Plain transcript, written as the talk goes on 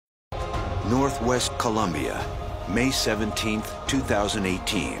Northwest Colombia, May 17,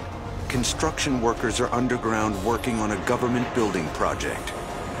 2018. Construction workers are underground working on a government building project.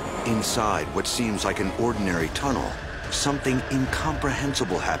 Inside what seems like an ordinary tunnel, something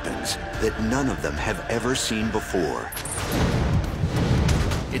incomprehensible happens that none of them have ever seen before.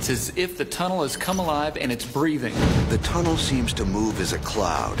 It's as if the tunnel has come alive and it's breathing. The tunnel seems to move as a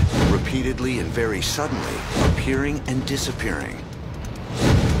cloud, repeatedly and very suddenly, appearing and disappearing.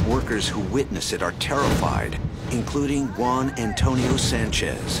 Workers who witness it are terrified, including Juan Antonio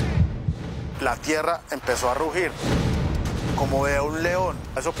Sanchez. La tierra empezó a rugir, como de un león.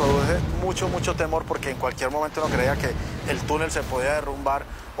 Eso produce mucho temor porque en cualquier momento uno creía que el túnel se podía derrumbar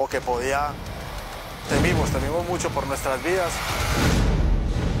o que podía... Temimos mucho por nuestras vidas.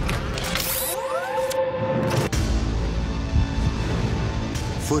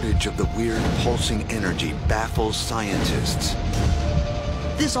 Footage of the weird pulsing energy baffles scientists.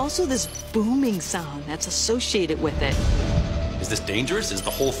 There's also this booming sound that's associated with it. Is this dangerous? Is the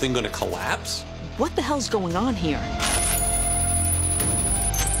whole thing going to collapse? What the hell's going on here?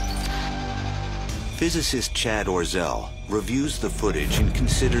 Physicist Chad Orzel reviews the footage and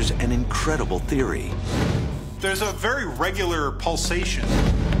considers an incredible theory. There's a very regular pulsation,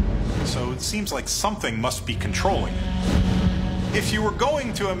 so it seems like something must be controlling it. If you were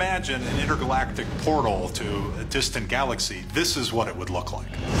going to imagine an intergalactic portal to a distant galaxy, this is what it would look like.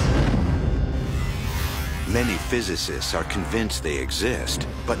 Many physicists are convinced they exist,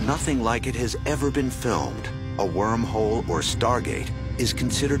 but nothing like it has ever been filmed. A wormhole or Stargate is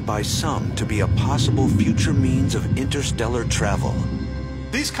considered by some to be a possible future means of interstellar travel.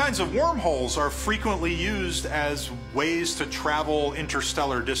 These kinds of wormholes are frequently used as ways to travel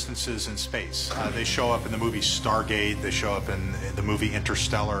interstellar distances in space. They show up in the movie Stargate, they show up in the movie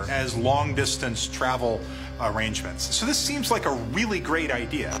Interstellar as long-distance travel arrangements. So this seems like a really great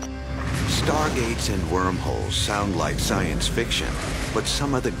idea. Stargates and wormholes sound like science fiction, but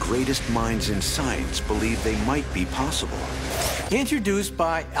some of the greatest minds in science believe they might be possible. Introduced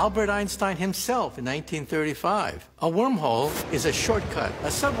by Albert Einstein himself in 1935. A wormhole is a shortcut,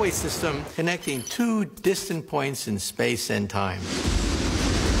 a subway system connecting two distant points in space and time.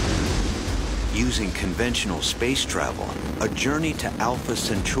 Using conventional space travel, a journey to Alpha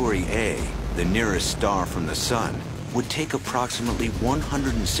Centauri A, the nearest star from the Sun, would take approximately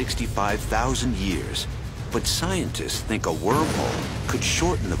 165,000 years. But scientists think a wormhole could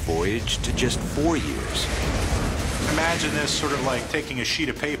shorten the voyage to just 4 years. Imagine this sort of like taking a sheet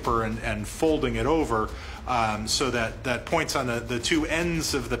of paper and folding it over so that points on the two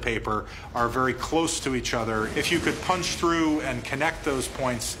ends of the paper are very close to each other. If you could punch through and connect those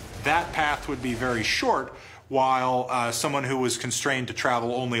points, that path would be very short, while someone who was constrained to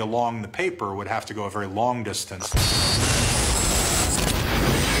travel only along the paper would have to go a very long distance.